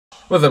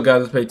What's up,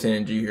 guys? It's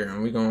Payton G here,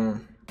 and we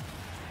gonna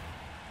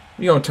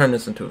turn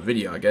this into a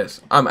video, I guess.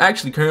 I'm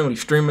actually currently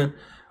streaming.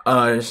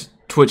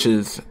 Twitch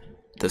is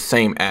the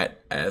same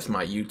as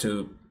my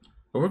YouTube,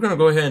 but we're gonna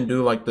go ahead and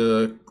do like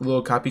the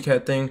little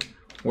copycat thing,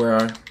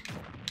 where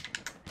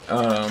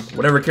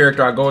whatever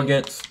character I go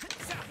against,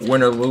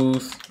 win or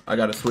lose, I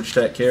gotta switch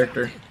that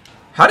character.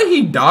 How did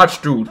he dodge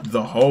through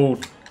the whole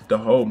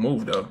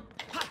move though?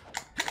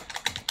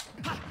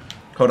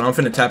 Hold on, I'm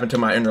finna tap into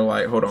my inner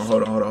light. Hold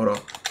on.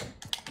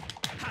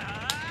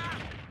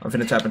 I'm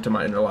finna tap into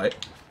my inner light.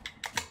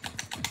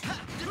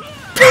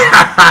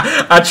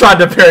 I tried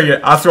to parry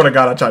it. I swear to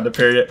God, I tried to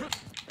parry it.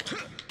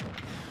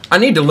 I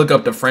need to look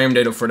up the frame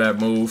data for that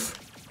move.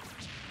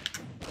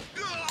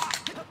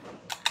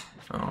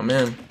 Oh,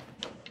 man.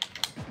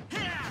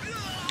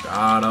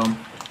 Got him.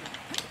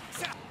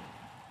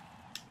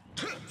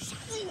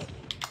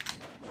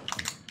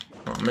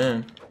 Oh,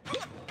 man.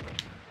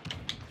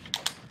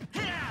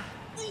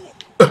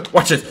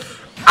 Watch this.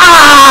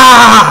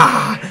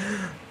 Ah!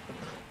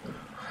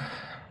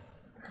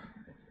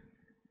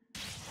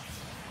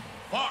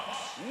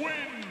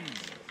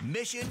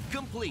 Mission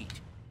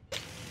complete.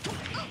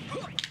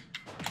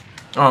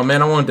 Oh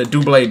man, I wanted the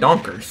double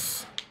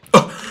donkers.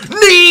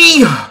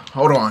 Knee!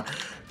 Hold on.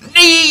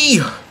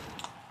 Knee!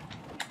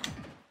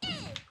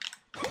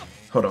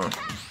 Hold on.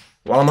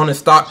 While I'm on this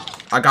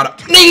stock, I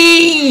got a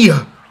knee!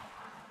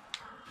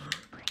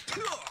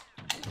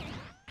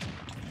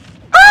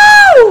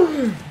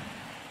 Oh!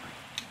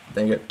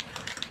 Dang it.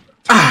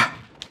 Ah!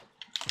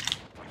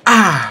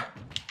 Ah!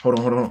 Hold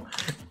on.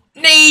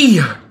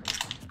 Knee!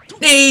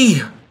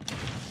 Knee!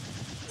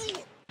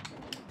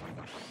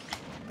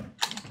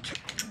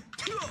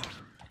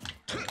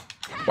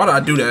 Why did I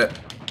do that?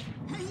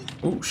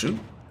 Oh, shoot.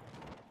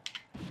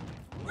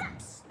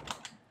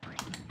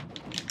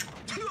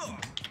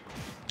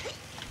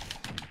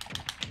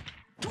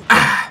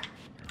 Ah!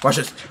 Watch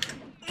this.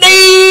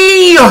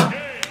 Knee!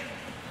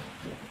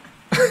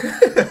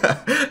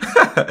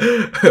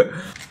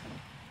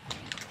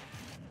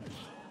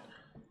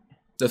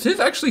 Does his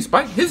actually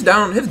spike? His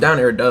down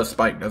air does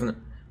spike, doesn't it?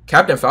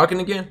 Captain Falcon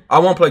again? I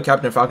won't play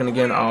Captain Falcon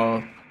again.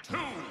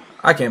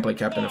 I can't play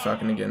Captain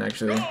Falcon again,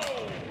 actually.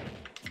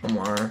 I'm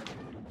lying.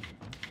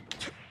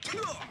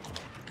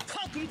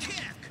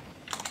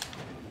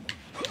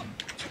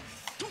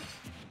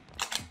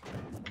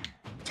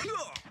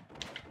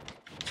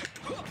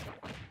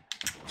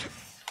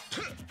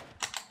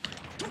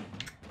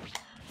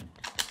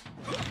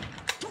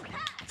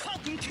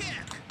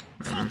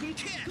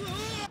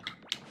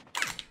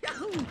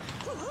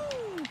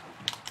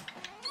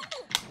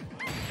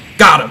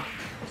 Got him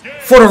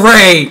for the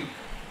raid.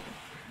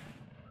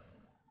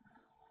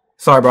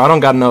 Sorry, bro. I don't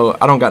got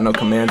no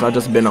commands. I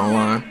just been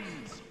online.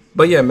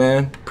 But yeah,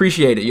 man.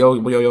 Appreciate it. Yo,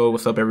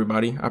 what's up,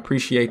 everybody? I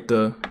appreciate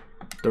the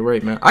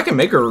raid, man. I can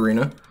make an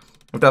arena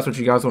if that's what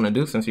you guys want to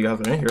do, since you guys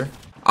are in here.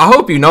 I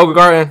hope you know,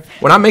 Garden,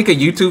 when I make a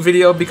YouTube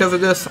video because of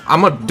this,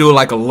 I'm gonna do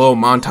like a little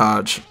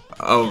montage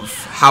of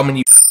how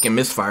many fucking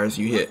misfires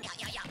you hit.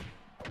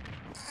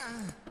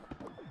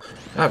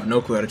 I have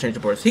no clue how to change the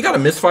boards. He got a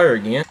misfire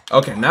again.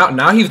 Okay,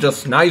 now he's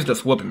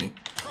just whooping me.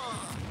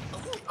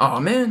 Oh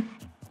man.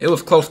 It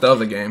was close the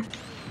other game.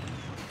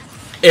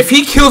 If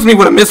he kills me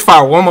with a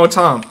misfire one more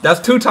time,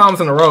 that's 2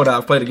 times in a row that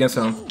I've played against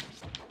him.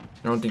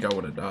 I don't think I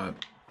would have died.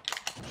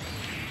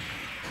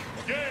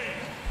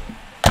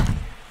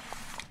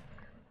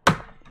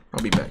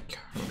 I'll be back.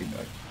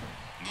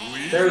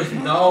 There's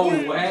no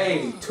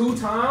way. 2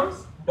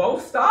 times?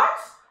 Both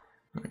stocks?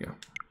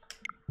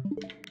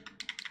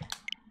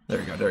 There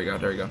we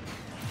go.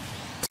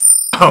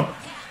 Oh.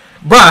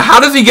 Bruh, how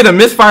does he get a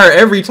misfire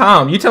every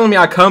time? You telling me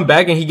I come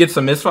back and he gets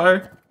a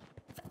misfire?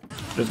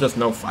 There's just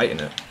no fight in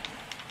it.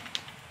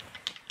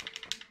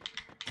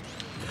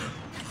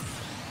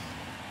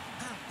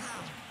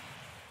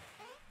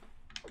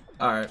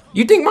 Alright.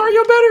 You think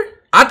Mario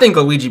better? I think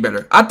Luigi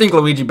better. I think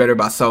Luigi better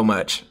by so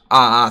much.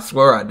 I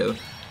swear I do.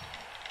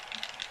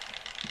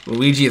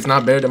 Luigi is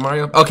not better than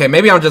Mario? Okay,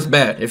 maybe I'm just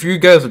bad. If you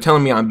guys are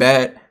telling me I'm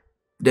bad,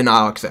 then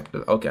I'll accept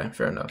it. Okay,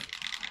 fair enough.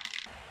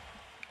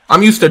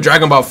 I'm used to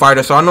Dragon Ball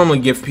Fighter, so I normally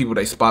give people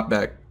their spot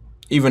back.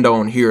 Even though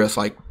on here it's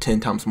like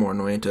 10 times more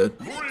annoying to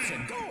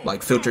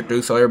like filter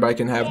through so everybody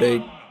can have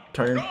their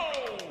turn.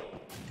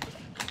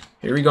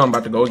 Here we go. I'm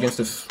about to go against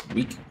this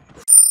weak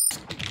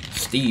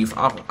Steve.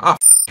 I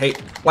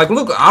hate. Like,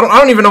 look, I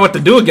don't even know what to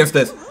do against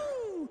this.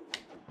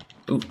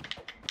 Ooh.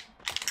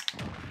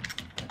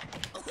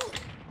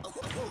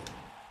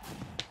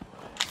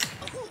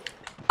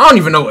 I don't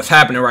even know what's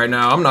happening right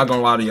now. I'm not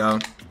gonna lie to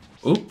y'all.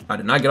 Ooh, I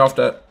did not get off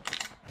that.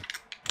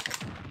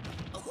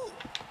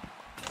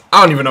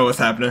 I don't even know what's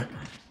happening.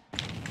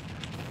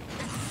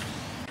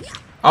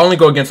 I only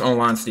go against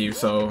online Steve,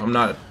 so I'm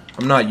not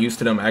used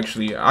to them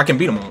actually. I can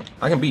beat them all.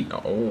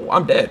 Oh,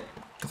 I'm dead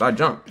because I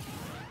jumped.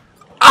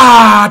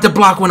 Ah, the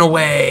block went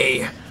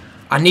away.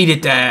 I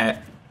needed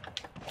that.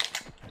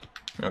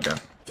 Okay.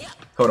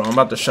 Hold on, I'm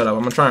about to shut up.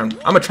 I'm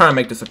gonna try and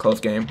make this a close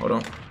game. Hold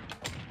on.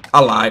 I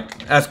lied.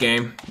 That's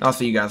game. I'll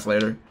see you guys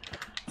later.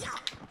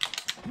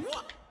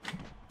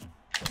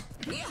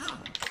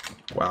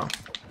 Wow.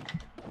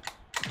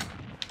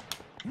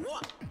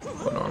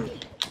 Hold on.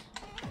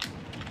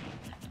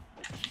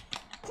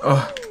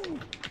 Oh.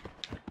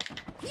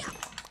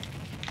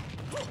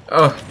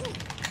 Oh.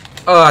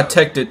 Oh, I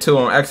teched it too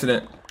on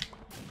accident.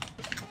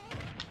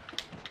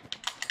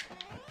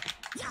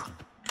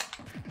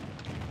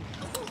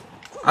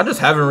 I just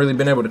haven't really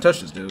been able to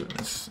touch this dude.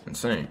 It's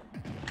insane.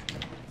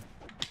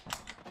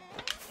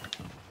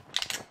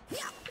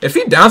 If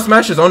he down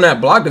smashes on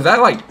that block, does that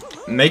like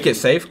make it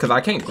safe? Because I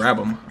can't grab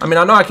him. I mean,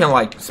 I know I can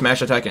like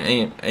smash attack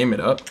and aim it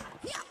up.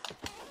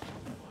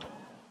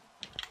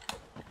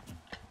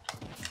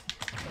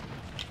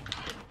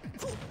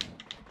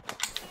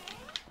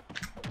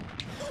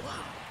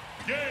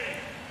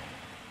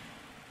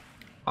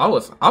 I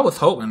was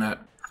hoping that.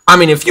 I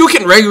mean, if you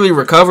can regularly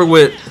recover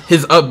with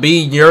his up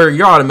B,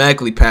 you're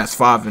automatically past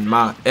 5 in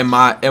my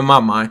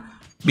mind.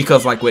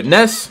 Because like with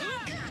Ness,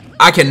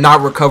 I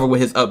cannot recover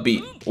with his up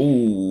B.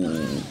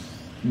 Ooh,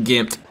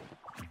 gimped.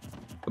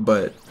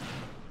 But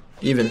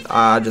even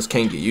I just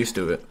can't get used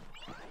to it.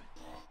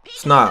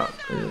 It's not.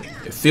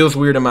 It feels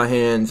weird in my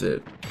hands.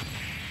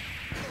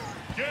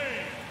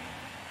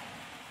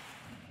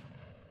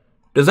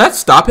 Does that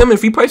stop him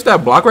if he placed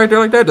that block right there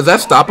like that? Does that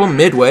stop him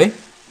midway?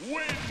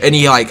 And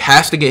he like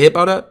has to get hit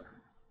by that?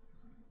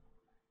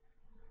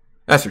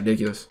 That's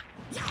ridiculous.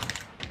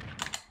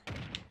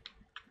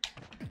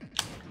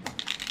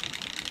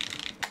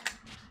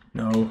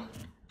 No.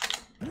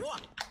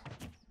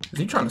 Is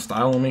he trying to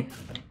style on me?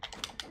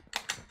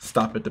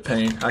 Stop it, the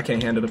pain. I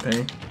can't handle the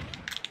pain.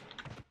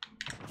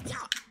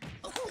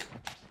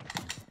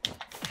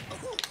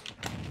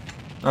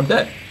 I'm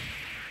dead.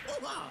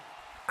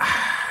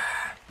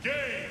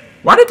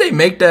 Why did they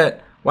make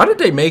that? Why did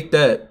they make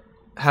that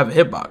have a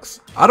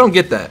hitbox? I don't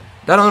get that.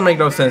 That doesn't make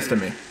no sense to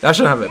me. That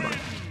shouldn't have a hitbox.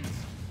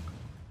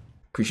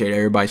 Appreciate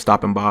everybody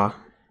stopping by.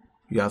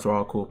 You guys are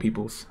all cool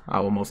peoples. I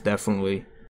will most definitely